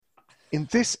In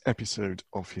this episode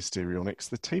of Histrionics,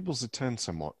 the tables are turned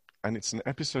somewhat, and it's an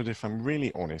episode, if I'm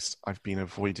really honest, I've been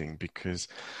avoiding because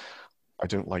I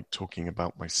don't like talking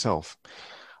about myself.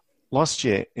 Last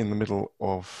year, in the middle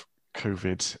of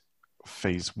COVID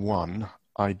phase one,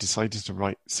 I decided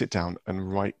to sit down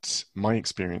and write my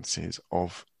experiences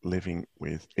of living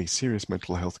with a serious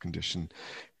mental health condition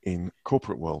in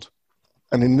corporate world.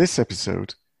 And in this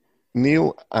episode,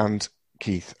 Neil and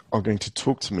Keith are going to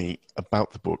talk to me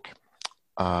about the book,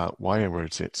 why I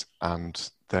wrote it,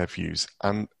 and their views,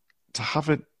 and to have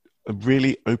a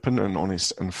really open and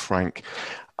honest and frank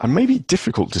and maybe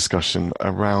difficult discussion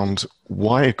around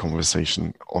why a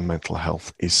conversation on mental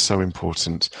health is so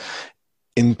important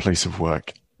in place of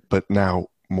work, but now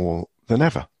more than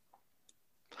ever.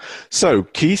 So,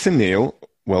 Keith and Neil,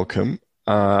 welcome.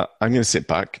 I'm going to sit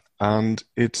back and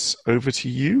it's over to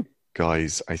you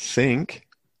guys, I think.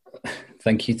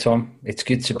 Thank you, Tom. It's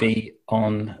good to be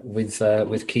on with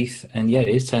Keith. And yeah, it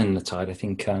is turning the tide. I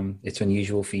think it's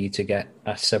unusual for you to get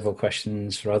asked several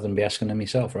questions rather than be asking them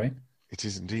yourself, right? It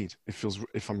is indeed. It feels,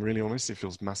 if I'm really honest, it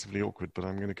feels massively awkward, but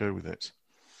I'm going to go with it.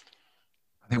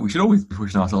 I think we should always be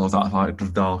pushing ourselves outside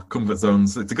of our comfort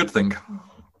zones. It's a good thing.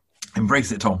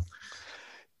 Embrace it, Tom.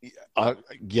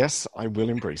 Yes, I will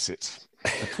embrace it.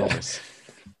 I promise.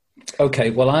 Okay,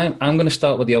 well, I'm going to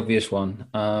start with the obvious one,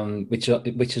 which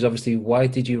is obviously, why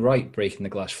did you write Breaking the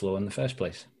Glass Floor in the first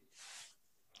place?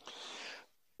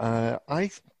 I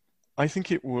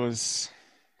think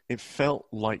it felt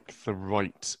like the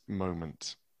right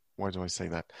moment. Why do I say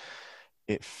that?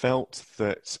 It felt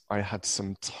that I had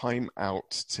some time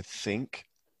out to think,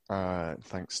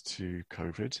 thanks to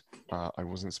COVID. I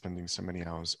wasn't spending so many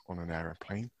hours on an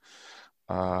aeroplane.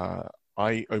 Over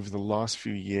the last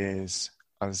few years,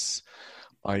 as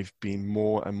I've been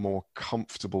more and more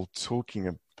comfortable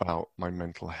talking about my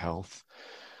mental health,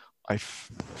 I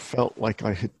felt like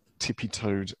I had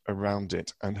tippy-toed around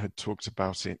it and had talked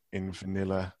about it in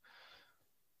vanilla,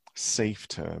 safe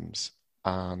terms.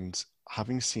 And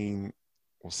having seeing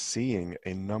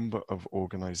a number of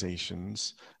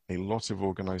organizations, a lot of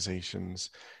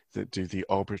organizations that do the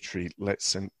arbitrary,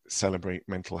 let's celebrate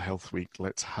Mental Health Week,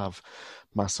 let's have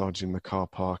massage in the car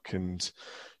park and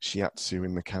shiatsu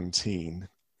in the canteen.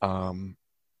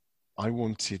 I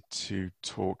wanted to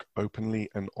talk openly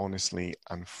and honestly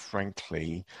and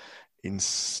frankly, in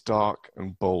stark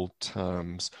and bold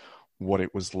terms, what it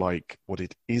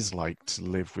is like to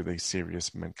live with a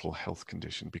serious mental health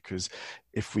condition. Because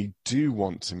if we do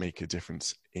want to make a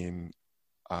difference in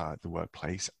the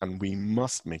workplace, and we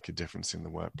must make a difference in the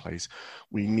workplace,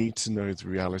 we need to know the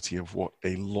reality of what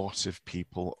a lot of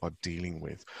people are dealing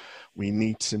with. We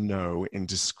need to know in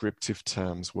descriptive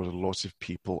terms what a lot of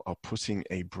people are putting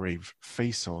a brave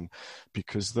face on,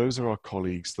 because those are our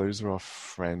colleagues, those are our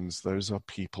friends, those are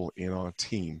people in our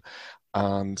team.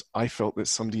 And I felt that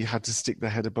somebody had to stick their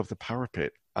head above the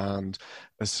parapet and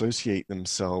associate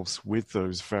themselves with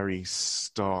those very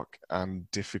stark and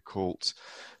difficult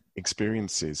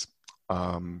experiences,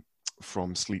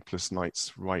 from sleepless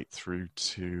nights right through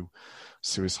to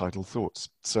suicidal thoughts.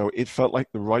 So it felt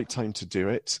like the right time to do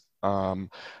it. I'm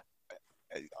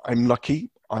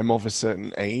lucky. I'm of a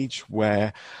certain age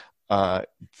where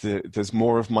there's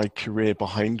more of my career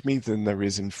behind me than there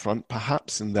is in front,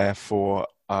 perhaps, and therefore,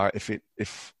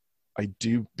 if I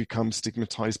do become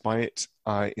stigmatized by it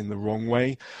in the wrong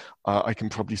way, I can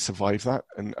probably survive that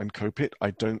and cope with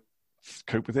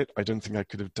it. I don't think I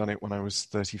could have done it when I was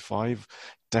 35,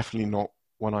 definitely not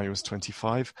when I was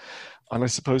 25. And I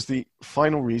suppose the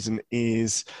final reason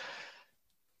is,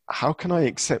 how can I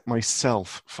accept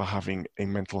myself for having a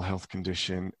mental health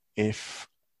condition if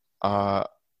I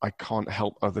can't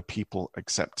help other people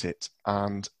accept it?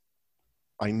 And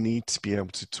I need to be able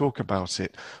to talk about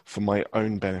it for my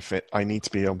own benefit. I need to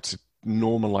be able to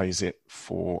normalize it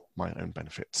for my own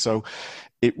benefit. So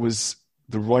it was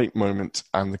the right moment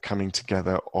and the coming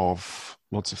together of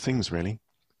lots of things, really.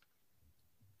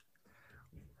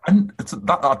 And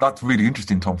that's really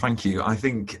interesting, Tom. Thank you. I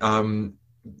think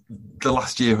the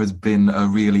last year has been a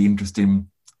really interesting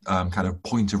kind of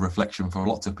point of reflection for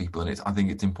lots of people, and I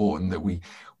think it's important that we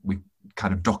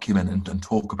kind of document and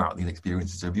talk about these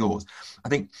experiences of yours. I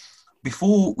think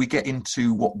before we get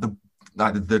into what the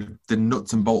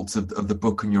nuts and bolts of the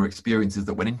book and your experiences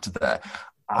that went into there,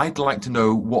 I'd like to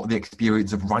know what the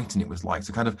experience of writing it was like.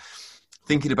 So kind of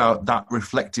thinking about that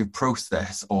reflective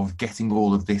process of getting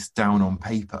all of this down on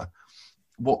paper,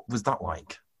 what was that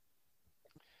like?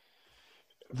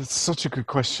 That's such a good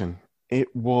question.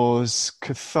 It was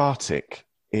cathartic.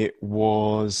 It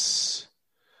was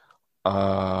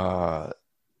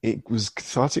it was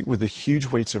cathartic with a huge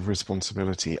weight of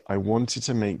responsibility. I wanted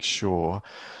to make sure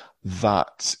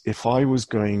that if I was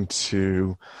going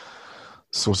to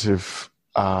sort of,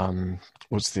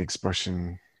 what's the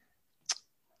expression,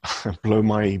 blow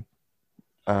my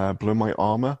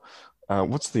armor.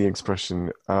 What's the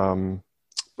expression?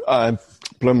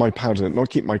 Blow my powder, not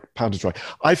keep my powder dry.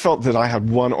 I felt that I had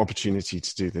one opportunity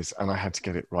to do this and I had to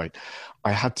get it right.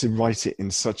 I had to write it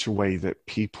in such a way that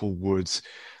people would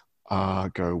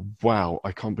go, wow,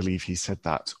 I can't believe he said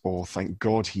that, or thank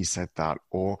God he said that,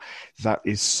 or that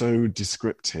is so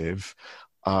descriptive.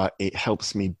 It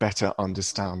helps me better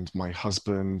understand my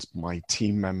husband, my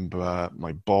team member,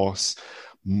 my boss,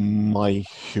 my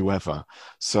whoever.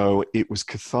 So it was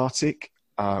cathartic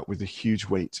with a huge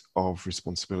weight of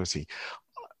responsibility.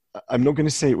 I'm not going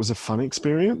to say it was a fun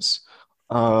experience.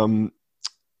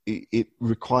 It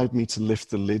required me to lift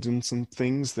the lid on some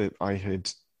things that I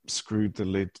had screwed the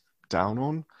lid down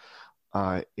on.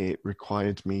 It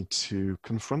required me to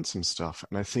confront some stuff.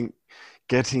 And I think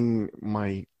getting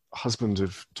my husband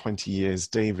of 20 years,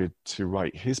 David, to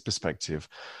write his perspective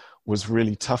was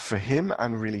really tough for him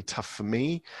and really tough for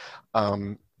me.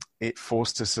 It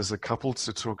forced us as a couple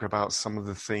to talk about some of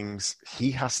the things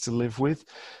he has to live with,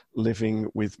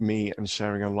 living with me and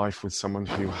sharing a life with someone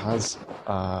who has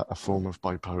a form of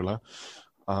bipolar.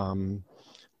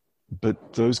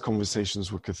 But those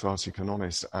conversations were cathartic and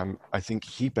honest, and I think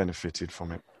he benefited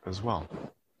from it as well.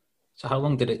 So how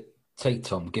long did it take,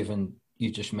 Tom, given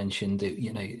you just mentioned it,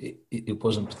 it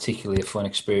wasn't particularly a fun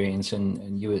experience,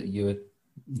 and you were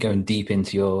going deep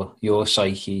into your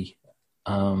psyche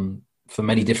for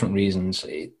many different reasons.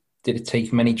 Did it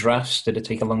take many drafts? Did it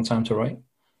take a long time to write?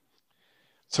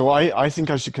 So I think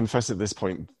I should confess at this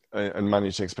point and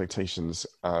manage expectations.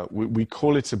 We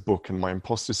call it a book, and my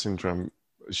imposter syndrome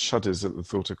shudders at the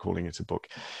thought of calling it a book.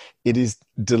 It is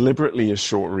deliberately a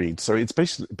short read. So it's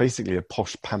basically a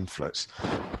posh pamphlet.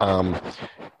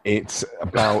 It's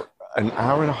about an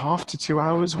hour and a half to 2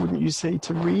 hours, wouldn't you say,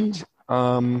 to read?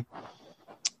 And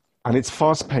it's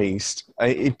fast paced.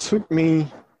 It took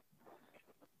me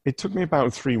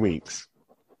about 3 weeks.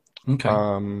 Okay.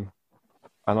 And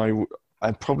I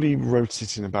probably wrote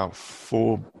it in about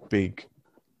 4 big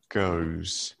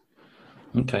goes.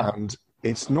 Okay. And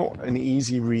it's not an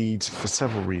easy read for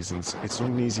several reasons. It's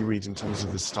not an easy read in terms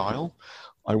of the style.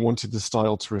 I wanted the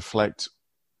style to reflect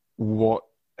what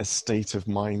a state of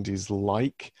mind is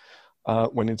like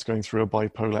when it's going through a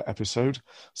bipolar episode.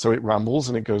 So it rambles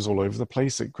and it goes all over the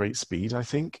place at great speed, I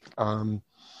think. But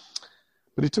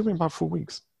it took me about 4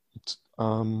 weeks.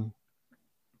 And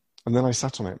then I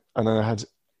sat on it. And then I had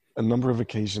a number of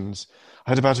occasions.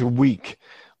 I had about a week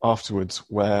afterwards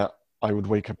where I would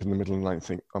wake up in the middle of the night and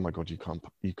think, oh my God, you can't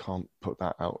put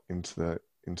that out into the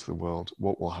world.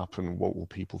 What will happen? What will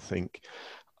people think?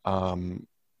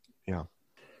 Yeah.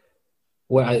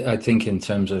 Well, I think in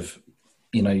terms of,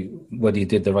 whether you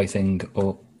did the right thing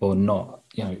or not,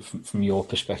 from your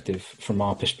perspective, from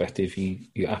our perspective,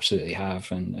 you absolutely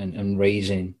have, and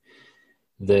raising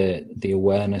the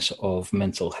awareness of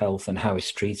mental health and how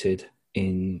it's treated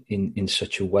in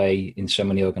such a way in so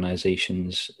many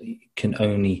organizations can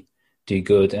only do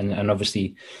good. And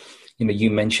obviously,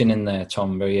 you mentioned in there,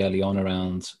 Tom, very early on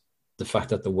around the fact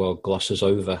that the world glosses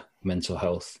over mental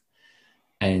health,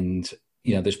 and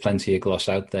there's plenty of gloss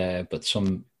out there, but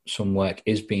some work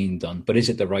is being done. But is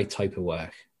it the right type of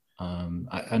work?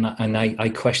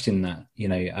 I question that.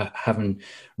 I haven't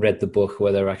read the book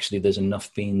whether actually there's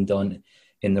enough being done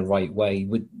in the right way.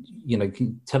 Can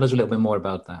you tell us a little bit more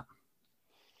about that?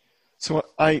 So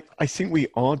I think we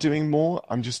are doing more.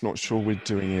 I'm just not sure we're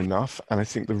doing enough. And I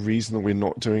think the reason that we're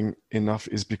not doing enough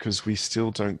is because we still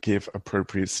don't give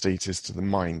appropriate status to the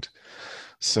mind.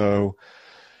 So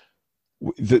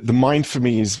the mind for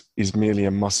me is merely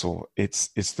a muscle. It's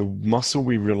the muscle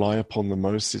we rely upon the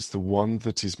most. It's the one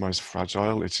that is most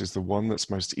fragile. It is the one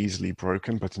that's most easily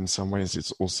broken, but in some ways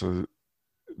it's also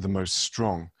the most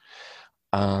strong.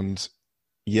 And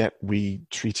yet we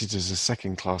treat it as a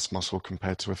second-class muscle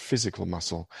compared to a physical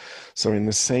muscle. So in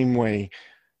the same way,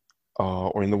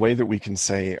 or in the way that we can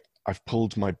say, I've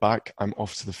pulled my back, I'm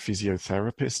off to the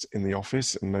physiotherapist in the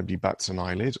office, and nobody bats an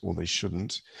eyelid, or they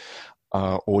shouldn't.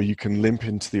 Or you can limp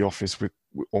into the office with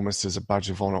almost as a badge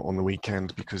of honor on the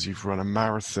weekend because you've run a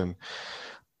marathon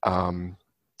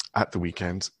at the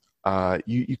weekend.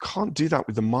 You can't do that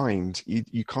with the mind.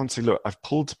 You can't say, look, I've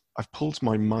pulled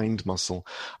my mind muscle.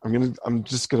 I'm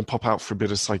just gonna pop out for a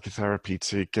bit of psychotherapy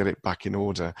to get it back in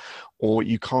order. Or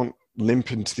you can't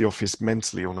limp into the office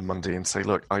mentally on a Monday and say,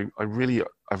 look, I've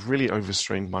really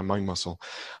overstrained my mind muscle.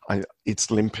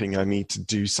 It's limping. I need to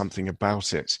do something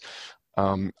about it.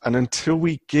 And until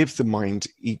we give the mind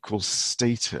equal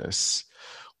status,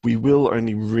 we will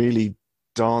only really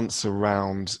dance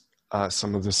around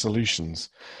some of the solutions.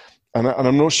 And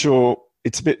I'm not sure,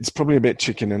 it's probably a bit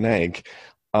chicken and egg.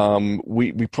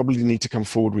 We probably need to come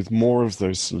forward with more of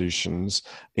those solutions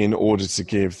in order to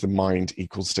give the mind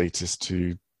equal status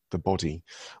to the body.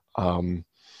 And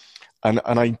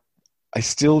I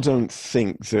still don't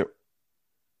think that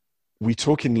we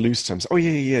talk in loose terms. Oh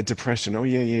yeah, depression. Oh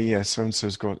yeah.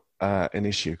 So-and-so's got an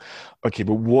issue. Okay,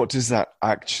 but what does that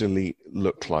actually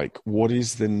look like? What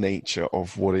is the nature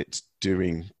of what it's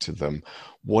doing to them?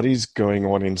 What is going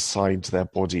on inside their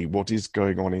body? What is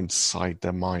going on inside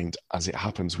their mind as it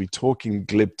happens? We talk in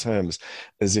glib terms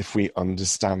as if we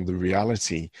understand the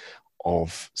reality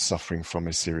of suffering from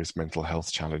a serious mental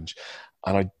health challenge.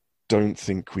 And I don't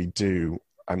think we do.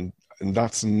 And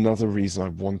that's another reason I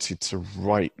wanted to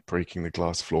write Breaking the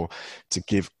Glass Floor, to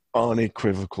give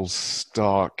unequivocal,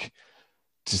 stark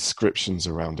descriptions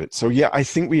around it. So yeah, I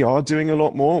think we are doing a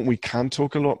lot more. We can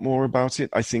talk a lot more about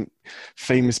it. I think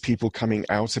famous people coming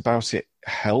out about it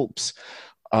helps.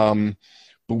 But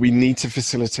we need to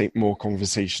facilitate more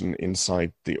conversation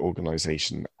inside the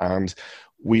organization. And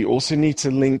we also need to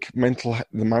link the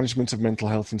management of mental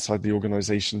health inside the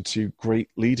organization to great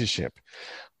leadership.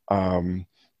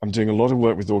 I'm doing a lot of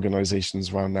work with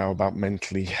organizations around now about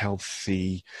mentally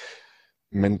healthy,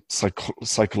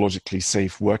 psychologically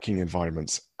safe working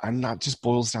environments. And that just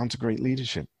boils down to great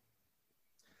leadership.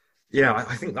 Yeah,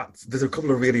 I think there's a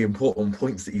couple of really important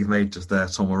points that you've made just there,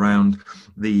 Tom, around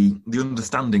the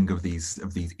understanding of these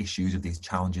issues, of these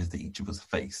challenges that each of us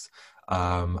face,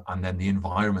 and then the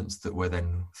environments that we're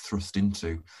then thrust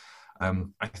into.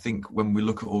 I think when we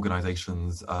look at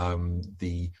organizations,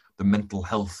 the mental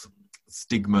health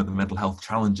stigma, the mental health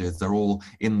challenges, they're all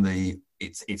in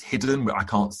it's hidden, but I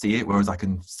can't see it, whereas I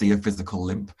can see a physical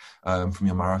limp from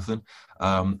your marathon.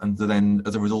 And then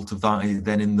as a result of that,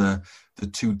 then in the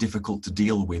too difficult to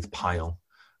deal with pile.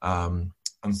 And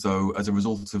so as a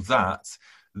result of that,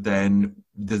 then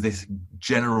there's this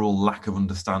general lack of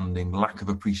understanding, lack of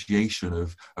appreciation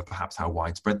of perhaps how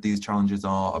widespread these challenges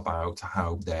are, about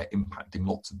how they're impacting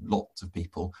lots of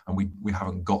people. And we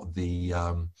haven't got the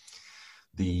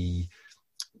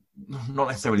not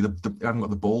necessarily we haven't got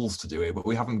the balls to do it, but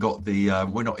we haven't got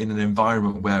we're not in an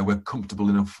environment where we're comfortable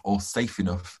enough or safe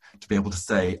enough to be able to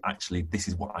say, actually, this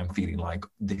is what I'm feeling like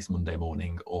this Monday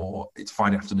morning, or it's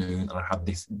Friday afternoon and I had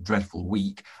this dreadful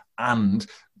week, and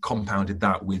compounded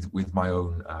that with my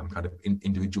own kind of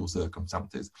individual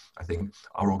circumstances. I think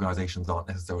our organisations aren't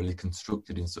necessarily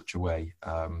constructed in such a way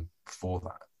for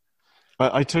that.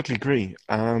 I totally agree.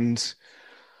 And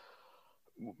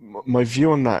my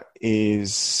view on that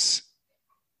is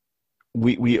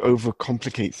we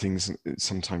overcomplicate things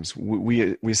sometimes.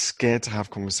 We're scared to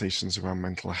have conversations around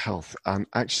mental health. And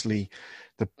actually,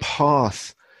 the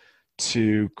path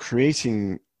to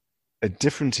creating a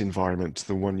different environment to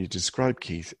the one you described,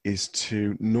 Keith, is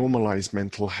to normalize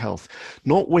mental health.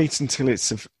 Not wait until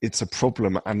it's a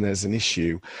problem and there's an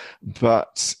issue,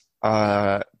 but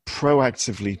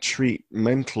proactively treat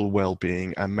mental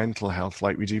well-being and mental health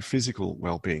like we do physical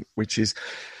well-being, which is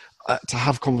to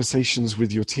have conversations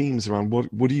with your teams around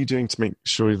what are you doing to make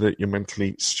sure that you're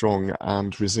mentally strong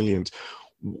and resilient?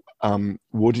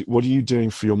 What are you doing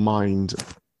for your mind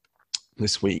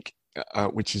this week?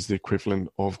 Which is the equivalent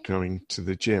of going to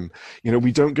the gym. You know,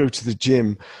 we don't go to the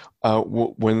gym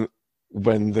when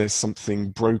there's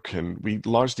something broken. We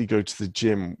largely go to the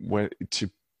gym to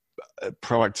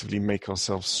proactively make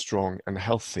ourselves strong and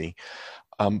healthy.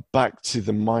 Back to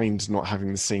the mind not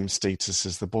having the same status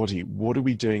as the body. What are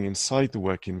we doing inside the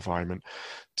work environment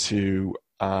to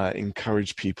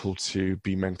encourage people to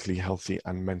be mentally healthy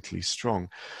and mentally strong?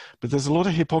 But there's a lot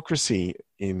of hypocrisy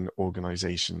in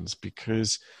organizations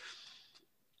because,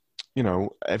 you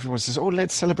know, everyone says, "Oh,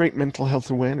 let's celebrate Mental Health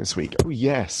Awareness Week." Oh,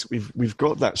 yes, we've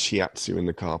got that shiatsu in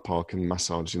the car park and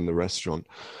massage in the restaurant,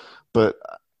 but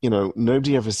you know,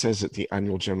 nobody ever says at the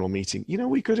annual general meeting, you know,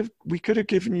 we could have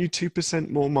given you 2%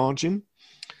 more margin,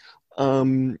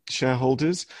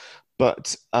 shareholders,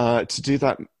 but to do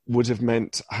that would have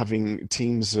meant having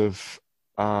teams of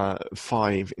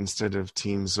 5 instead of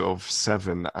teams of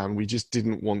 7, and we just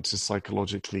didn't want to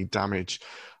psychologically damage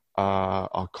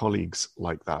our colleagues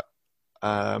like that.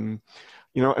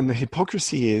 You know, and the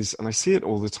hypocrisy is, and I see it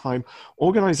all the time,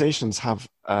 organizations have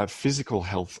physical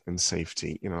health and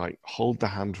safety, you know, like hold the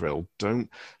handrail, don't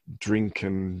drink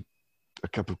a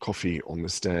cup of coffee on the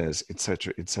stairs,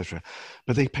 etc., etc.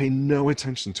 But they pay no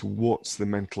attention to what's the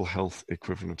mental health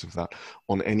equivalent of that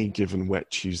on any given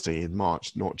wet Tuesday in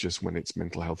March, not just when it's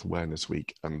Mental Health Awareness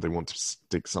Week and they want to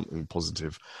stick something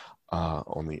positive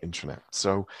on the internet.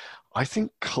 So I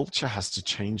think culture has to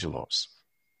change a lot.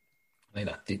 Like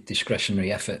that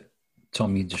discretionary effort,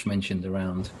 Tom, you just mentioned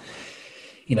around,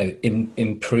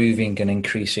 improving and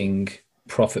increasing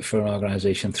profit for an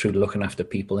organization through looking after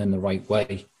people in the right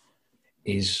way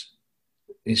is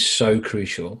so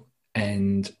crucial.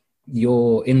 And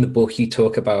in the book, you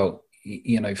talk about,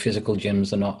 physical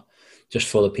gyms are not just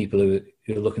full of people who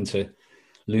are looking to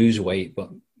lose weight, but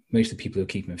most of the people who are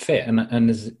keeping fit. And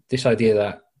there's this idea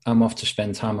that I'm off to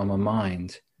spend time on my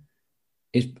mind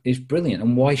is brilliant.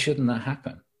 And why shouldn't that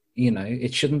happen?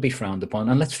 It shouldn't be frowned upon.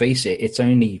 And let's face it, it's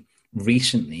only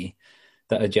recently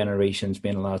that a generation's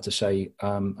been allowed to say,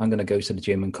 I'm going to go to the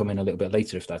gym and come in a little bit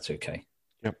later if that's okay.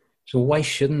 Yep. So why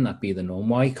shouldn't that be the norm?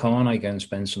 Why can't I go and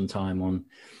spend some time on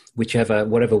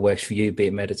whatever works for you, be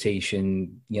it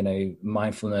meditation,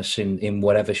 mindfulness in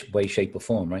whatever way, shape or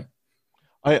form, right?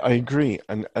 I agree.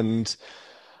 And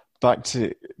back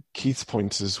to Keith's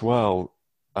point as well,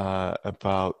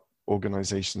 about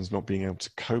organizations not being able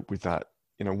to cope with that.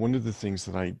 One of the things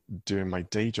that I do in my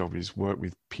day job is work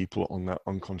with people on their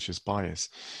unconscious bias.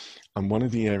 And one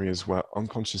of the areas where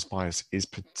unconscious bias is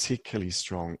particularly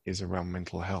strong is around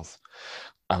mental health.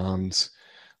 And,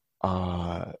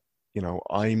 I'm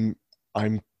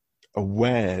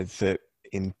aware that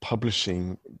in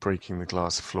publishing Breaking the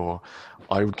Glass Floor,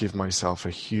 I would give myself a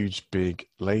huge, big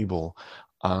label,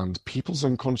 and people's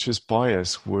unconscious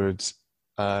bias would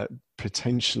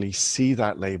potentially see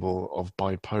that label of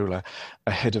bipolar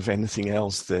ahead of anything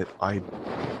else that I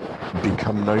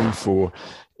become known for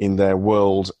in their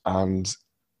world, and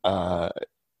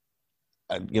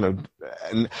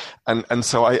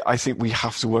so I think we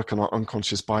have to work on our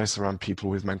unconscious bias around people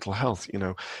with mental health.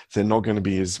 They're not going to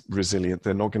be as resilient.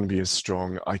 They're not going to be as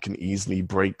strong. I can easily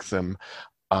break them.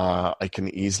 I can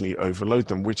easily overload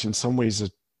them, which in some ways are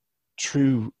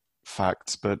true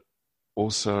facts, but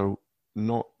also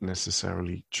not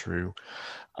necessarily true.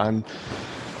 And,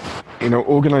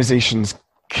 organizations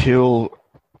kill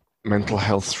mental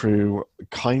health through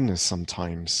kindness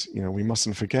sometimes. We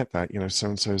mustn't forget that,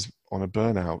 so-and-so's on a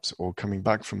burnout or coming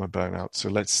back from a burnout, so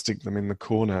let's stick them in the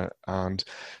corner and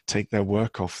take their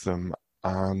work off them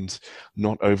and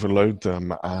not overload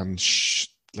them, and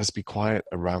let's be quiet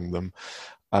around them.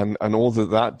 And all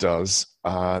that does,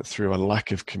 through a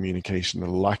lack of communication, a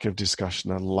lack of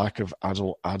discussion, a lack of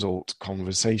adult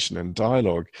conversation and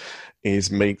dialogue,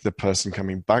 is make the person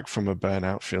coming back from a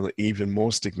burnout feel even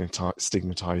more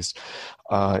stigmatized,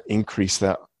 increase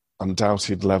their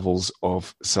undoubted levels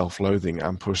of self-loathing,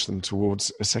 and push them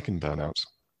towards a second burnout.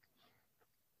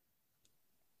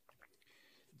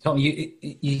 Tom,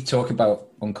 you talk about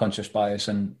unconscious bias,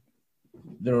 and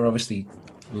there are obviously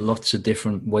lots of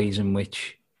different ways in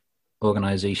which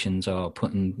organizations are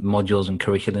putting modules and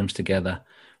curriculums together.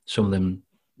 Some of them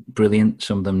brilliant,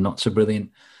 some of them not so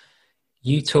brilliant.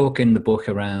 You talk in the book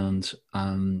around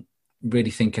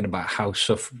really thinking about how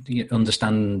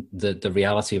understand the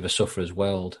reality of a sufferer's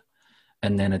world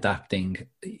and then adapting.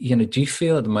 Do you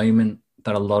feel at the moment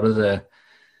that a lot of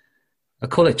I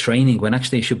call it training when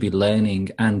actually it should be learning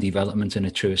and development in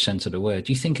a truest sense of the word?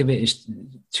 Do you think of it as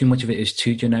too much of it is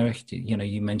too generic?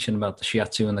 You mentioned about the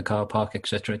shiatsu in the car park,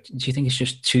 etc. Do you think it's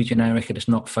just too generic and it's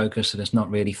not focused and it's not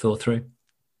really thought through?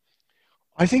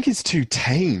 I think it's too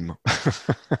tame.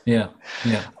 Yeah.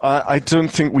 I don't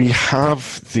think we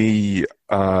have the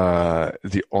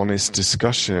honest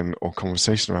discussion or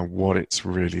conversation around what it's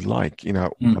really like,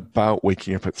 about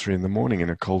waking up at 3 a.m.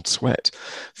 in a cold sweat,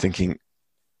 thinking,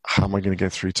 how am I going to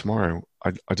get through tomorrow?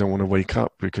 I don't want to wake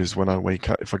up, because when I wake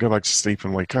up, if I go back to sleep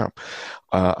and wake up,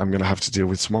 I'm going to have to deal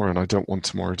with tomorrow, and I don't want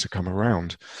tomorrow to come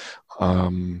around.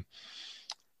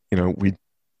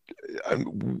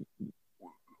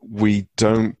 We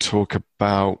don't talk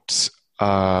about,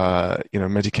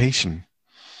 medication.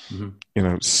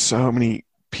 Mm-hmm. So many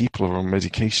people are on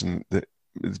medication that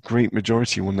the great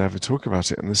majority will never talk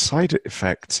about it, and the side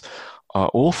effects are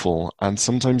awful, and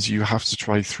sometimes you have to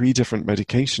try 3 different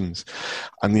medications,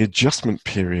 and the adjustment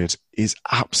period is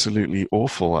absolutely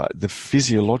awful. The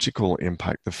physiological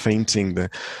impact, the fainting, the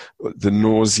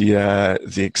nausea,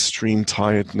 the extreme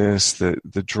tiredness,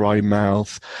 the dry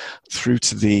mouth, through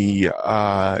to the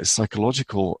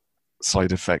psychological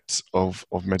side effects of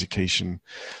medication,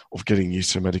 of getting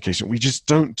used to medication. We just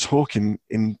don't talk in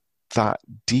that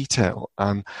detail,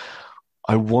 and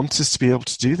I want us to be able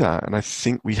to do that, and I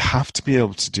think we have to be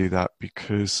able to do that,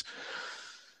 because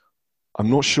I'm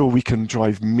not sure we can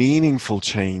drive meaningful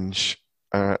change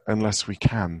unless we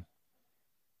can.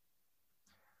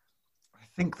 I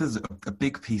think there's a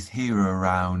big piece here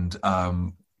around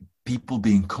people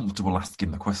being comfortable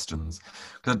asking the questions.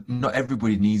 Because not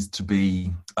everybody needs to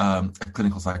be a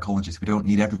clinical psychologist. We don't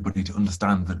need everybody to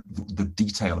understand the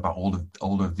detail about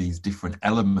all of these different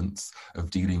elements of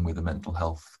dealing with a mental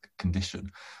health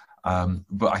condition.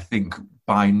 But I think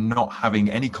by not having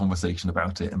any conversation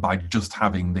about it and by just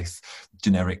having this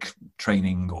generic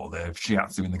training or the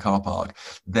shiatsu in the car park,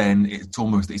 then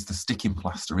it's the sticking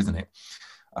plaster, isn't it?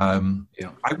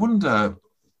 Yeah. I wonder,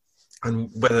 and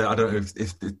whether, I don't know if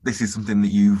this is something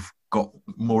that you've got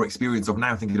more experience of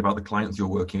now, thinking about the clients you're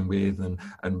working with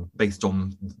and based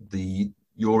on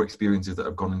your experiences that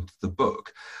have gone into the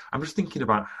book. I'm just thinking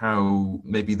about how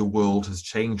maybe the world has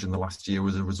changed in the last year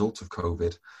as a result of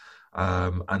COVID.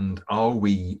 And are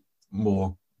we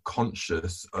more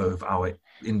conscious of our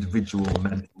individual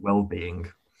mental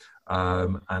well-being?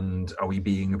 And are we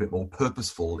being a bit more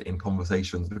purposeful in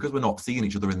conversations? Because we're not seeing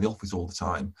each other in the office all the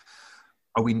time.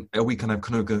 Are we kind of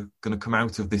going to come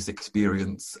out of this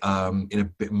experience in a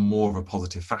bit more of a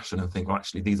positive fashion and think, well,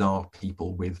 actually, these are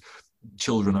people with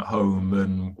children at home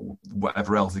and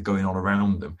whatever else is going on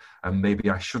around them, and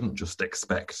maybe I shouldn't just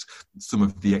expect some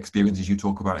of the experiences you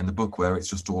talk about in the book where it's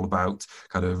just all about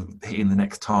kind of hitting the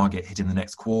next target, hitting the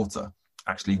next quarter.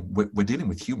 Actually, we're dealing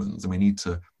with humans, and we need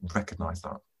to recognize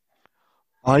that.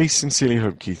 I sincerely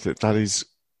hope, Keith, that is,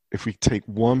 if we take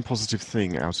one positive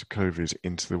thing out of COVID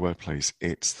into the workplace,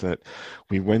 it's that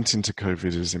we went into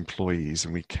COVID as employees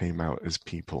and we came out as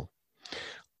people.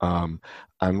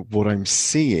 And what I'm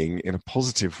seeing in a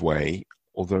positive way,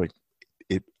 although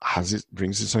it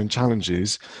brings its own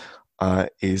challenges,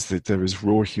 is that there is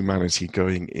raw humanity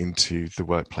going into the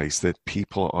workplace, that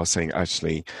people are saying,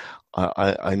 actually,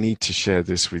 I need to share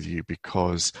this with you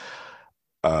because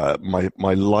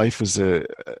my life as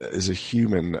a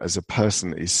human, as a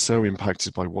person, is so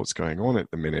impacted by what's going on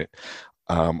at the minute.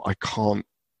 I can't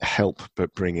help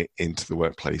but bring it into the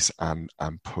workplace and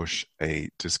push a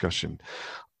discussion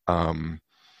and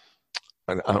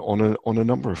on a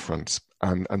number of fronts.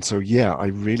 And so, yeah, I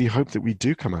really hope that we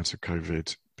do come out of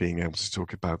COVID being able to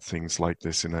talk about things like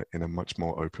this in a much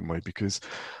more open way, because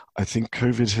I think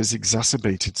COVID has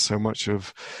exacerbated so much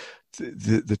of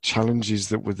the challenges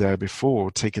that were there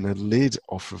before, taking a lid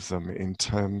off of them in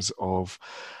terms of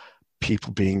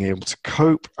people being able to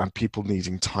cope and people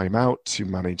needing time out to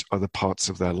manage other parts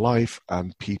of their life,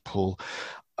 and people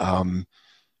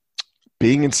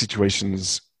being in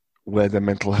situations where their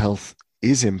mental health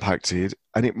is impacted,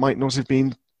 and it might not have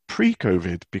been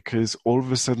pre-COVID, because all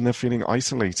of a sudden they're feeling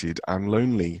isolated and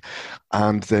lonely,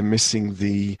 and they're missing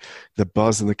the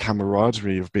buzz and the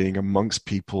camaraderie of being amongst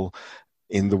people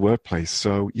in the workplace.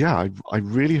 So yeah, I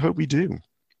really hope we do.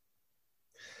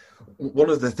 One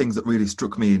of the things that really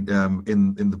struck me in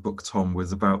the book, Tom,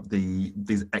 was about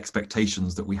these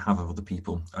expectations that we have of other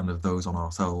people and of those on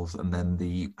ourselves, and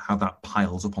then how that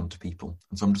piles up onto people.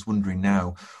 And so I'm just wondering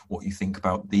now what you think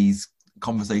about these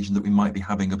conversations that we might be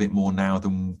having a bit more now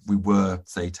than we were,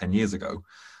 say, 10 years ago,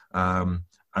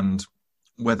 and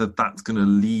whether that's going to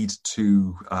lead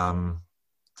to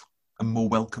a more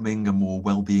welcoming, a more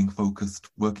well-being focused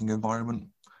working environment.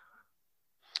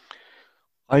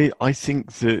 I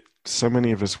think that so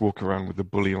many of us walk around with a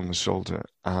bully on the shoulder,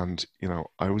 and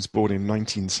I was born in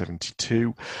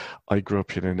 1972. I grew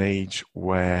up in an age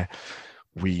where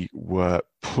we were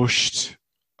pushed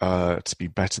to be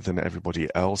better than everybody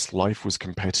else. Life was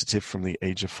competitive from the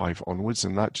age of 5 onwards,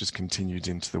 and that just continued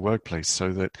into the workplace.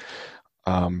 So that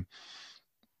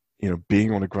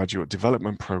being on a graduate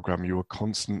development program, you were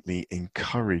constantly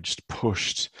encouraged,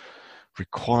 pushed,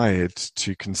 required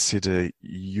to consider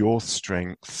your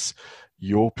strengths,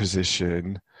 your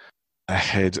position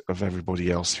ahead of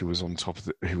everybody else who was on top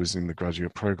of who was in the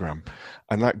graduate program.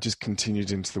 And that just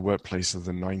continued into the workplace of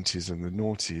the 90s and the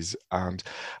noughties, and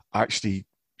actually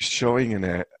showing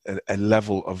a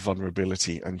level of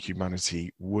vulnerability and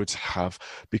humanity would have,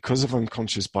 because of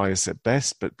unconscious bias at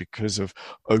best, but because of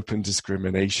open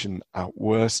discrimination at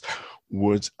worst,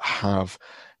 would have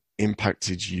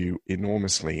impacted you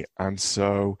enormously. And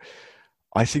so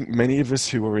I think many of us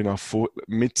who are in our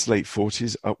mid to late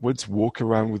 40s upwards walk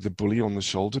around with the bully on the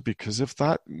shoulder because of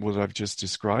that, what I've just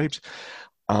described,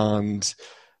 and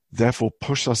therefore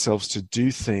push ourselves to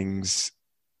do things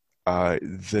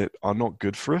that are not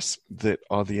good for us, that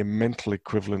are the mental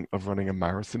equivalent of running a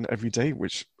marathon every day,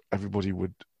 which everybody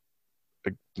would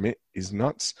admit is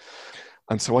nuts.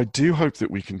 And so I do hope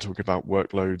that we can talk about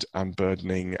workload and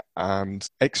burdening and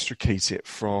extricate it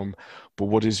from, but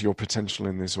what is your potential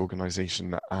in this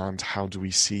organization, and how do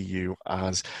we see you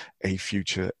as a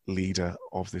future leader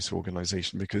of this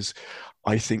organization? Because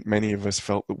I think many of us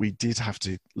felt that we did have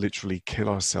to literally kill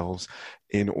ourselves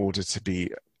in order to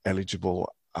be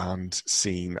eligible and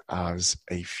seen as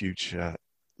a future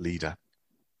leader.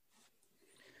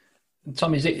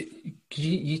 Tom, is it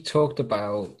you talked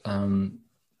about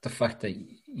the fact that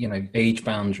age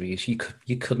boundaries?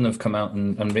 You couldn't have come out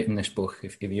and written this book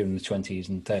if you're in the 20s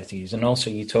and 30s, and also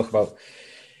you talk about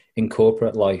in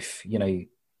corporate life,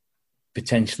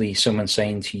 potentially someone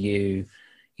saying to you,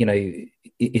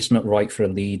 it's not right for a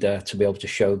leader to be able to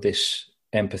show this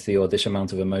empathy or this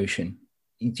amount of emotion.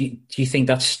 Do you think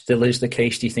that still is the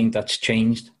case? Do you think that's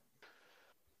changed?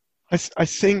 I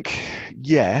think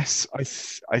yes.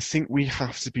 I think we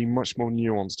have to be much more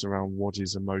nuanced around what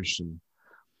is emotion.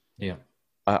 Yeah.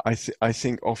 I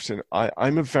think often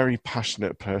I'm a very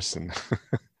passionate person,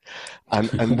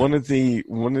 and one of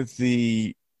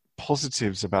the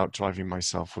positives about driving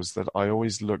myself was that I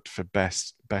always looked for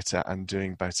better and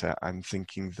doing better, and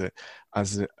thinking that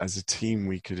as a team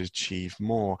we could achieve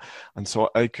more, and so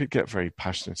I could get very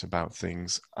passionate about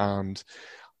things, and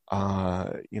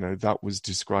that was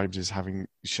described as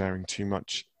sharing too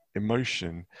much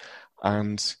emotion.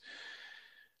 And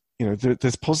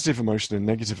there's positive emotion and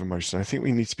negative emotion. I think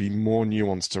we need to be more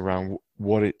nuanced around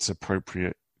what it's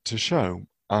appropriate to show.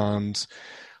 And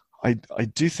I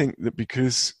do think that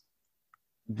because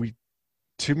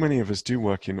too many of us do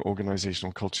work in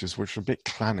organizational cultures which are a bit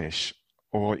clannish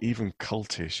or even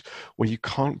cultish, where you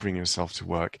can't bring yourself to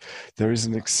work, there is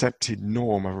an accepted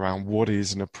norm around what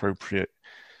is an appropriate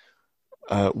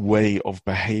way of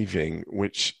behaving,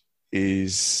 which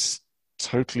is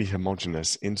totally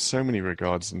homogenous in so many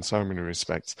regards, in so many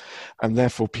respects, and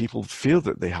therefore people feel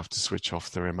that they have to switch off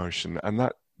their emotion, and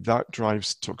that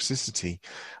drives toxicity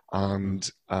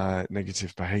and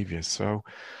negative behavior. So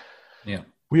yeah,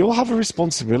 we all have a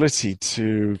responsibility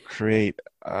to create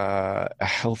a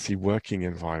healthy working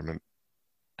environment.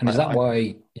 And is that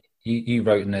why you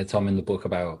wrote in there, Tom, in the book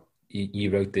about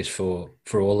you wrote this for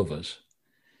all of us,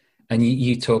 and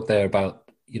you talk there about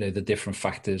the different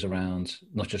factors around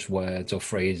not just words or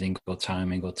phrasing or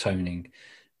timing or toning,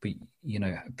 but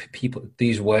people,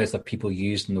 these words that people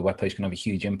use in the workplace can have a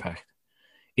huge impact.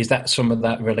 Is that some of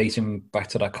that relating back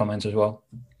to that comment as well?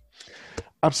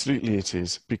 Absolutely, it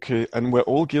is, and we're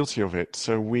all guilty of it.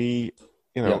 So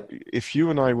if you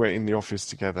and I were in the office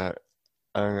together,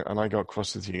 and I got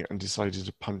cross with you and decided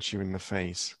to punch you in the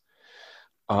face,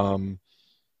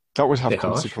 that would have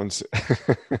consequences.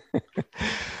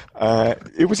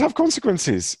 It would have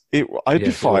consequences. I'd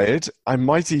be fired. I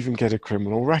might even get a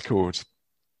criminal record.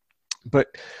 But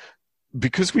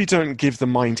because we don't give the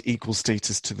mind equal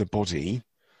status to the body,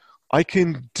 I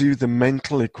can do the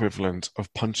mental equivalent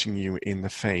of punching you in the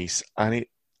face, and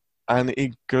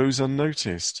it goes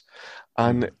unnoticed.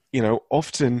 And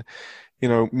often,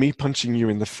 me punching you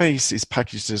in the face is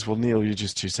packaged as, well, Neil, you're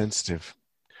just too sensitive.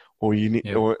 Or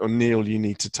or Neil, you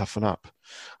need to toughen up,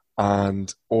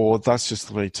 or that's just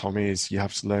the way Tom is. You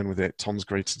have to learn with it. Tom's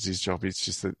great at his job. It's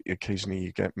just that occasionally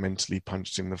you get mentally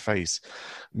punched in the face.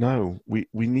 No, we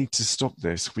need to stop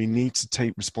this. We need to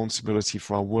take responsibility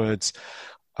for our words,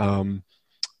 and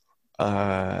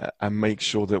make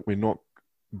sure that we're not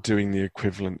doing the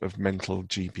equivalent of mental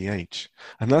GBH.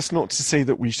 And that's not to say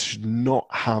that we should not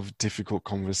have difficult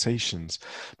conversations,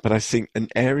 but I think an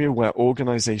area where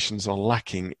organizations are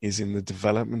lacking is in the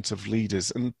development of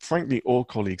leaders, and frankly all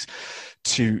colleagues,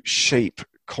 to shape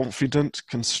confident,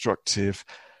 constructive,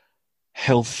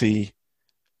 healthy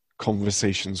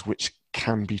conversations, which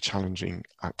can be challenging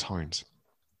at times.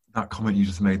 That comment you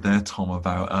just made there, Tom,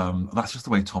 about that's just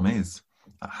the way Tom is.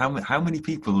 How many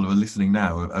people who are listening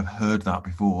now have heard that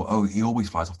before? Oh, he always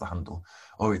flies off the handle.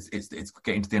 Oh, it's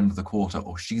getting to the end of the quarter.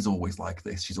 Or she's always like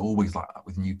this. She's always like that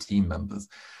with new team members.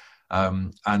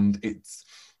 And it's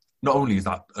not only is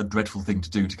that a dreadful thing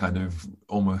to do, to kind of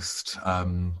almost I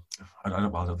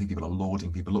don't think people are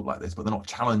lauding people up like this, but they're not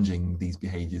challenging these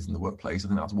behaviours in the workplace. I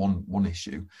think that's one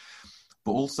issue.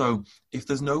 But also, if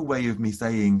there's no way of me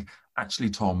saying,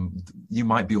 actually, Tom, you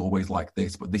might be always like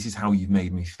this, but this is how you've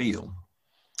made me feel.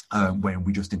 When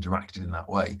we just interacted in that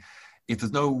way. If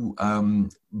there's no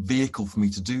vehicle for me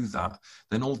to do that,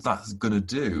 then all that's going to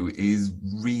do is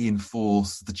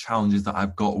reinforce the challenges that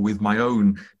I've got with my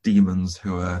own demons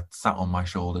who are sat on my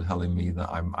shoulder telling me that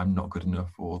I'm not good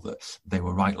enough, or that they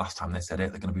were right last time they said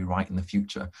it, they're going to be right in the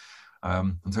future.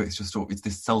 And so it's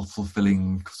this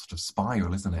self-fulfilling sort of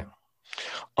spiral, isn't it?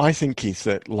 I think, Keith,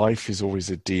 that life is always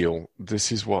a deal.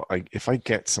 This is what if I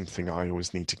get something, I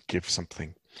always need to give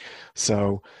something.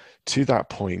 So to that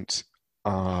point,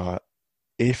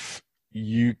 if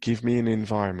you give me an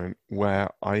environment where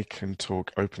I can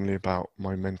talk openly about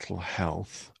my mental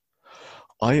health,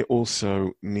 I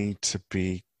also need to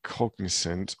be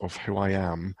cognizant of who I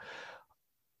am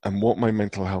and what my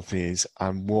mental health is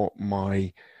and what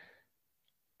my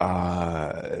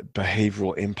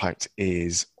behavioral impact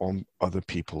is on other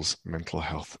people's mental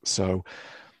health. So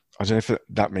I don't know if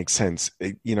that makes sense.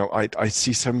 I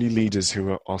see so many leaders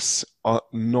who are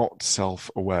not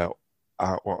self-aware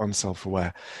or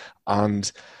unself-aware.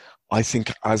 And I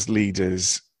think as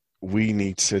leaders, we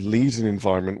need to lead an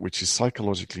environment which is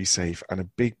psychologically safe. And a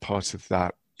big part of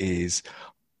that is,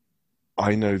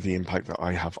 I know the impact that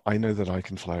I have. I know that I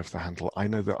can fly off the handle. I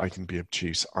know that I can be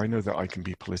obtuse. I know that I can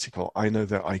be political. I know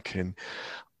that I can,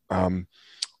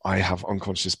 I have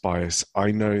unconscious bias.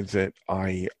 I know that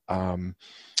I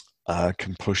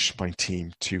can push my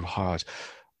team too hard.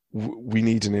 We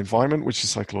need an environment which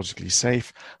is psychologically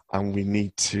safe, and we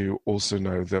need to also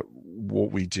know that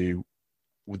what we do,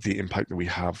 with the impact that we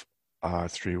have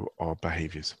through our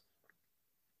behaviors.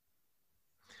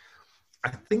 I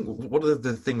think one of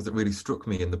the things that really struck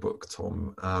me in the book,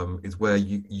 Tom, is where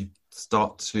you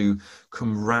start to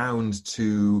come round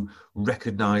to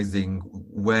recognizing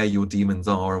where your demons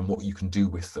are and what you can do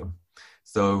with them.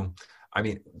 So, I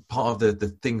mean, part of the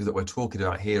things that we're talking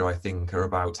about here, I think, are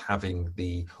about having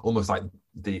the almost like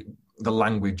the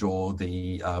language or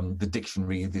the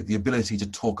dictionary, the ability to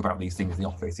talk about these things in the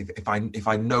office. If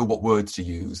I know what words to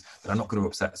use, then I'm not going to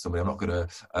upset somebody. I'm not going to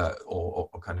or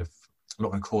kind of. I'm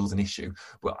not going to cause an issue,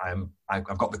 but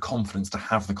I've got the confidence to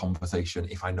have the conversation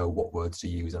if I know what words to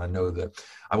use, and I know that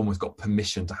I've almost got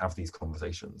permission to have these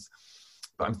conversations.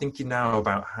 But I'm thinking now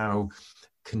about how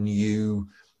can you,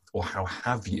 or how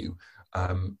have you,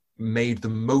 made the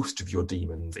most of your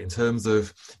demons, in terms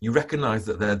of you recognize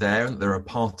that they're there and they're a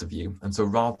part of you, and so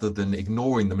rather than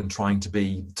ignoring them and trying to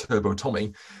be Turbo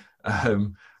Tommy,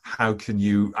 how can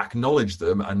you acknowledge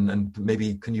them and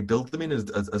maybe can you build them in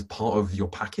as part of your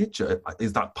package?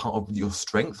 Is that part of your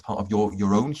strength, part of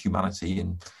your own humanity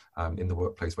in the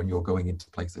workplace when you're going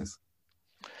into places?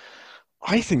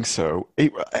 I think so.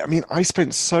 I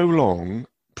spent so long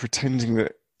pretending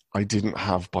that I didn't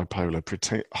have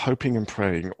bipolar, hoping and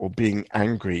praying or being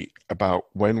angry about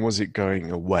when was it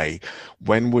going away,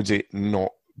 when would it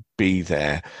not be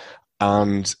there,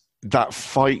 and that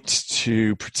fight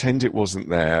to pretend it wasn't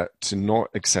there, to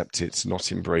not accept it, to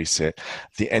not embrace it,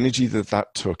 the energy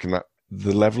that took, and that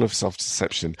the level of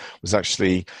self-deception was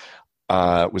actually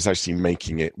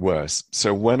making it worse.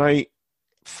 So when I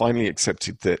finally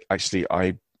accepted that actually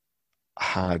I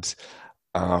had,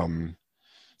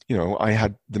 I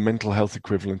had the mental health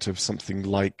equivalent of something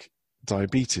like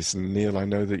diabetes, and Neil, I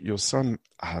know that your son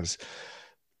has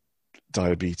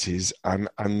diabetes,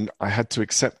 and I had to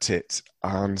accept it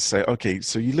and say, okay,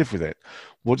 so you live with it.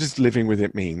 What does living with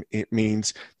it mean? It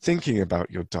means thinking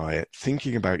about your diet,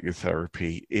 thinking about your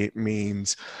therapy. It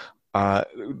means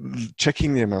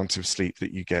checking the amount of sleep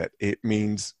that you get. It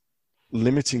means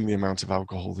limiting the amount of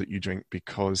alcohol that you drink,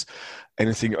 because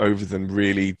anything over than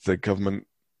really the government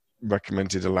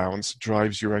recommended allowance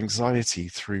drives your anxiety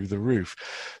through the roof.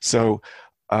 So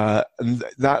and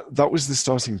that was the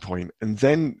starting point. And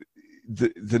then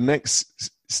the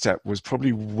next step was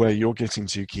probably where you're getting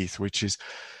to, Keith, which is,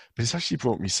 but it's actually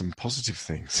brought me some positive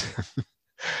things.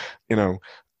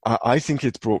 I think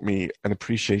it's brought me an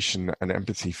appreciation and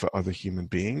empathy for other human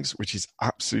beings, which is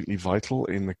absolutely vital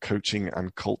in the coaching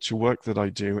and culture work that I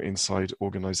do inside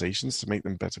organizations to make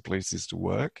them better places to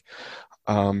work.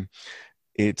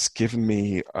 It's given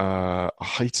me a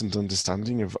heightened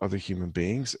understanding of other human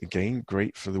beings. Again,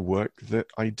 great for the work that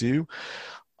I do.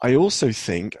 I also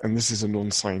think, and this is a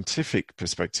non-scientific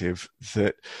perspective,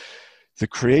 that the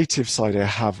creative side I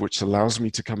have, which allows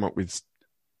me to come up with,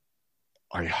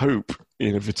 I hope,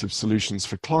 innovative solutions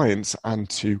for clients and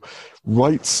to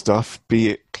write stuff, be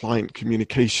it client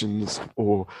communications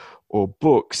or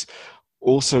books,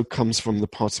 also comes from the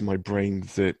part of my brain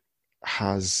that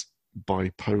has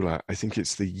bipolar. I think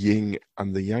it's the yin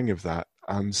and the yang of that.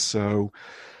 And so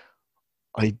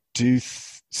I do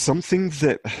something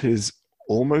that has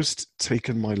almost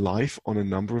taken my life on a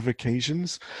number of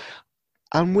occasions,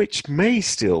 and which may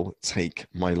still take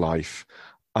my life.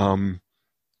 And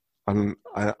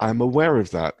I'm aware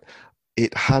of that.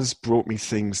 It has brought me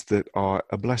things that are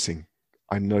a blessing.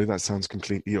 I know that sounds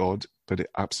completely odd, but it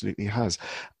absolutely has.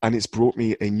 And it's brought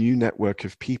me a new network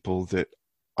of people that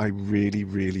I really,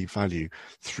 really value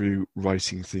through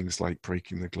writing things like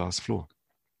Breaking the Glass Floor.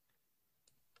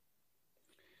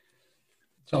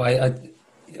 So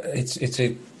it's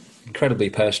an incredibly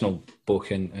personal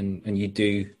book, and you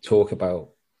do talk about,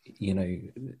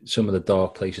 some of the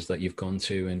dark places that you've gone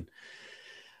to,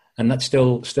 and that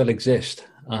still exist.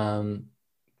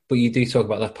 But you do talk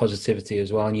about that positivity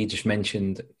as well. And you just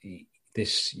mentioned,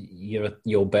 you're at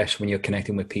your best when you're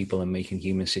connecting with people and making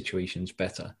human situations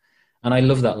better. And I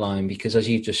love that line because, as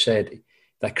you just said,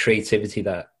 that creativity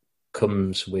that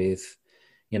comes with,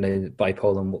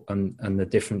 bipolar and the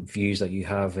different views that you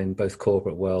have in both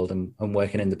corporate world and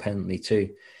working independently too,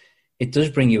 it does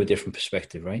bring you a different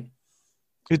perspective, right?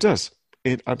 It does.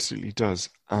 It absolutely does.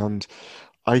 And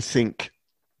I think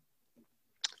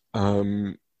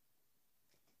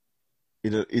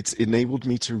it's enabled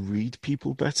me to read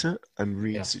people better and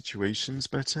read situations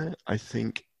better. I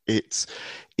think it's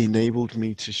enabled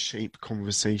me to shape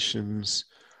conversations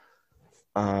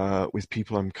with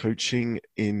people I'm coaching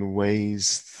in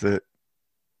ways that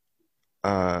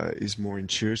is more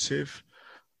intuitive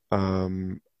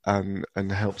and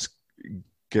helps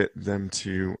get them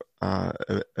to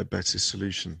a better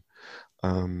solution.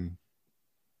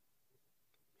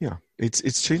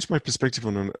 It's changed my perspective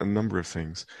on a number of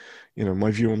things.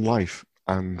 My view on life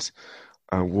and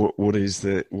what is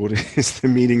the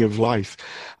meaning of life.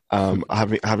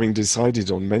 Having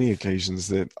decided on many occasions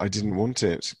that I didn't want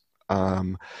it,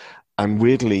 and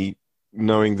weirdly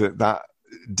knowing that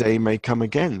day may come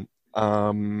again.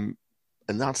 And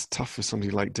that's tough for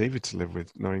somebody like David to live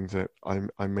with, knowing that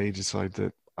I may decide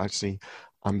that actually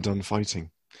I'm done fighting.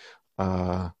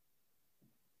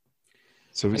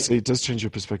 So it does change your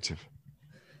perspective.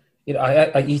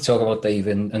 You talk about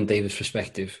David and David's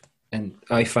perspective, and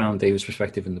I found David's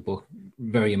perspective in the book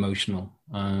very emotional.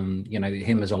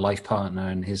 Him as a life partner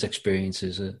and his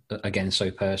experiences are, again,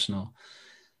 so personal.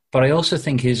 But I also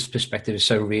think his perspective is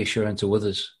so reassuring to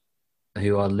others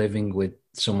who are living with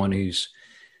someone who's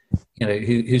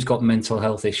got mental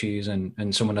health issues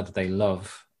and someone that they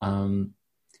love.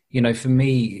 For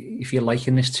me, if you're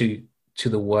liking this to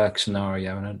the work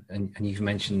scenario, and you've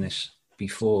mentioned this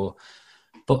before,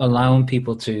 but allowing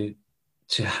people to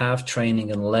have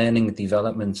training and learning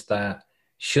developments that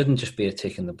shouldn't just be a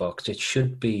tick in the box. It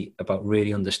should be about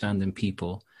really understanding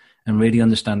people and really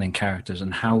understanding characters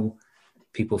and how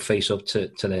people face up to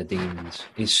their demons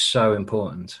is so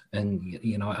important. And,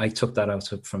 I took that out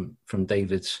from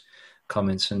David's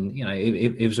comments, and,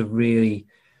 it was a really,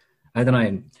 I don't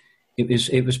know,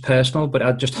 it was personal, but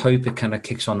I just hope it kind of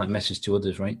kicks on that message to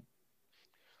others, right?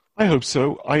 I hope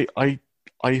so.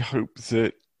 I hope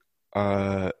that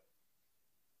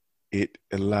it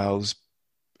allows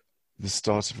the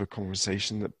start of a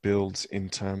conversation that builds in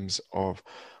terms of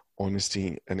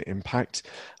honesty and impact.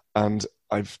 And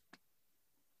I've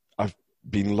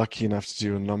been lucky enough to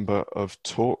do a number of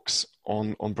talks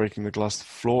on breaking the glass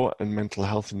floor and mental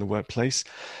health in the workplace.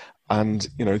 And,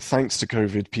 thanks to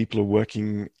COVID, people are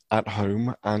working at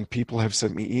home, and people have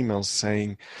sent me emails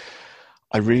saying,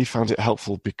 I really found it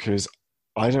helpful because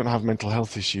I don't have mental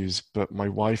health issues, but my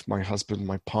wife, my husband,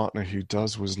 my partner who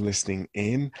does was listening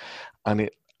in, and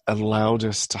it allowed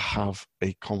us to have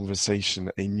a conversation,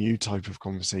 a new type of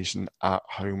conversation at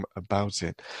home about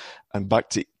it. And back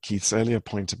to Keith's earlier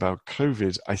point about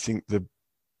COVID, I think the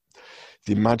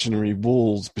imaginary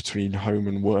walls between home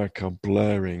and work are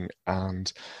blurring,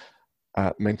 and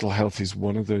mental health is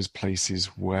one of those places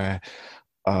where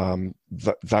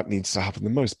that needs to happen the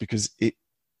most, because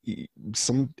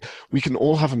we can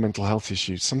all have a mental health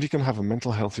issue. Somebody can have a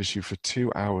mental health issue for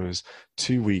 2 hours,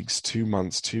 2 weeks, 2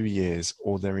 months, 2 years,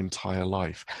 or their entire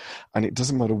life. And it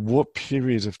doesn't matter what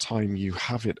period of time you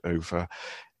have it over,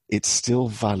 it's still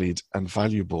valid and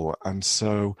valuable. And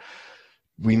so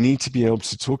we need to be able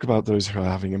to talk about those who are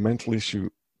having a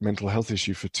mental health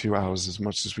issue for 2 hours as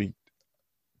much as we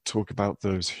talk about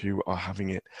those who are having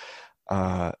it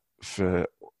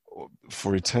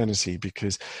for eternity,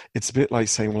 because it's a bit like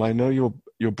saying, well, I know your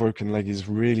broken leg is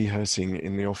really hurting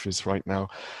in the office right now,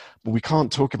 but we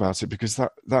can't talk about it because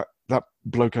that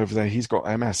bloke over there, he's got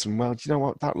MS, and well, you know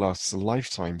what, that lasts a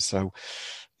lifetime. So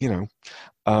we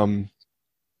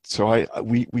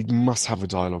must have a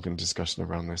dialogue and discussion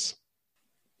around this.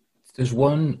 There's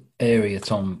one area,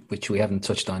 Tom, which we haven't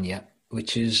touched on yet,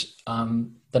 which is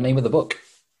the name of the book.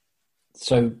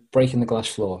 So, Breaking the Glass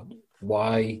Floor.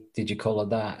 Why did you call it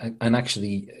that? And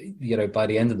actually, by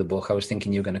the end of the book, I was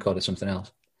thinking you were going to call it something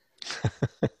else.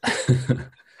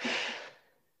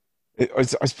 I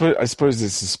suppose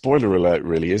it's a spoiler alert,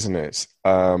 really, isn't it?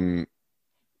 Part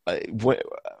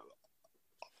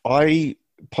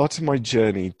of my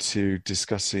journey to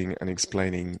discussing and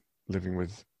explaining living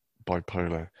with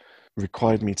bipolar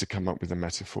required me to come up with a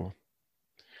metaphor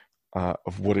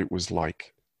of what it was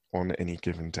like on any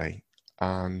given day.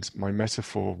 And my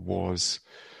metaphor was,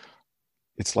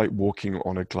 it's like walking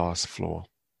on a glass floor.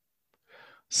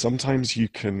 Sometimes you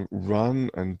can run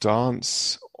and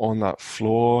dance on that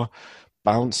floor,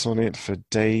 bounce on it for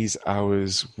days,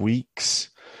 hours, weeks.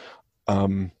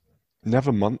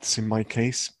 never months in my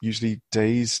case, usually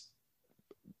days,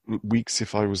 weeks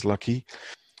if I was lucky.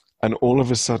 And all of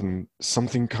a sudden,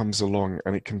 something comes along,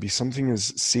 and it can be something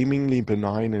as seemingly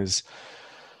benign as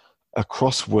a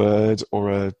crossword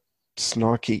or a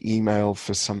snarky email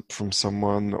from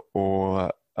someone,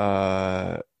 or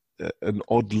an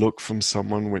odd look from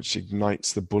someone, which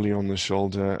ignites the bully on the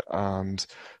shoulder and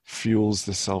fuels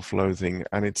the self-loathing.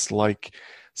 And it's like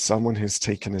someone has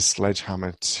taken a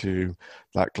sledgehammer to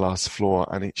that glass floor,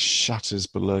 and it shatters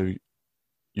below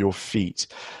your feet,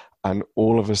 and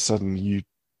all of a sudden you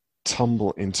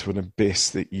tumble into an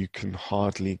abyss that you can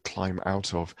hardly climb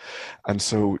out of. And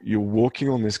so you're walking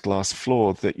on this glass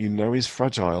floor that you know is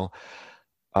fragile.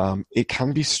 It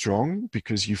can be strong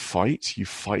because you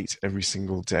fight every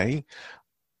single day,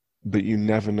 but you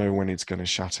never know when it's going to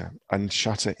shatter, and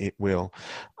shatter it will.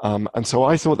 And so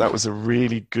I thought that was a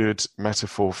really good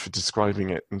metaphor for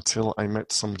describing it, until I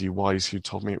met somebody wise who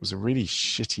told me it was a really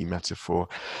shitty metaphor.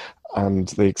 And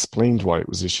they explained why it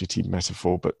was a shitty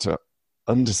metaphor, but to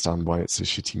understand why it's a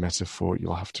shitty metaphor,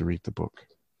 you'll have to read the book.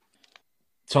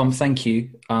 Tom, thank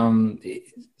you.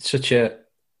 Such a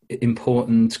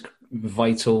important,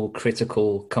 vital,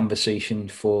 critical conversation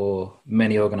for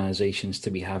many organizations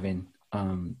to be having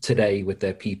today with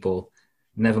their people.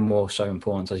 Never more so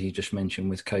important, as you just mentioned,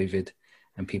 with COVID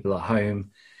and people at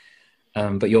home.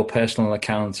 But your personal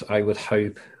account, I would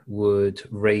hope, would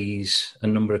raise a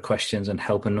number of questions and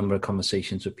help a number of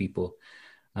conversations with people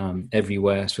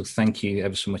everywhere. So thank you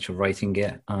ever so much for writing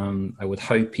it. I would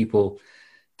hope people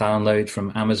download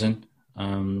from Amazon.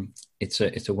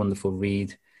 It's a wonderful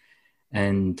read.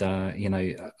 And,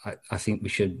 I think we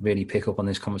should really pick up on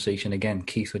this conversation again.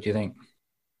 Keith, what do you think?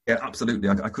 Yeah, absolutely.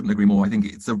 I couldn't agree more. I think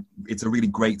it's a really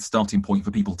great starting point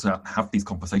for people to have these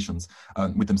conversations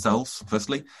with themselves,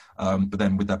 firstly, but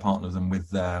then with their partners and with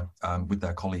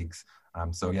their colleagues.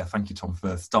 So yeah, thank you, Tom,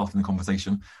 for starting the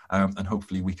conversation, and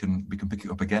hopefully we can pick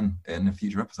it up again in a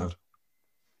future episode.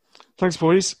 Thanks,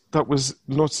 boys. That was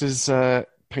not as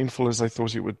painful as I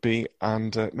thought it would be,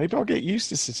 and maybe I'll get used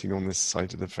to sitting on this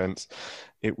side of the fence.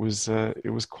 It was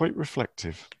quite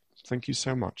reflective. Thank you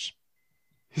so much.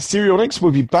 Histrionics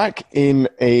will be back in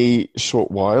a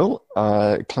short while.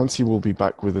 Clancy will be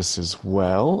back with us as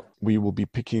well. We will be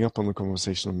picking up on the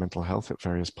conversation of mental health at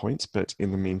various points, but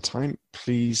in the meantime,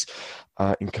 please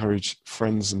encourage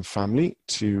friends and family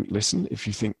to listen if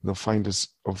you think they'll find us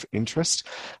of interest.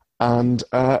 And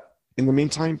in the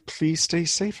meantime, please stay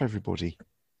safe, everybody.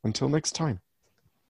 Until next time.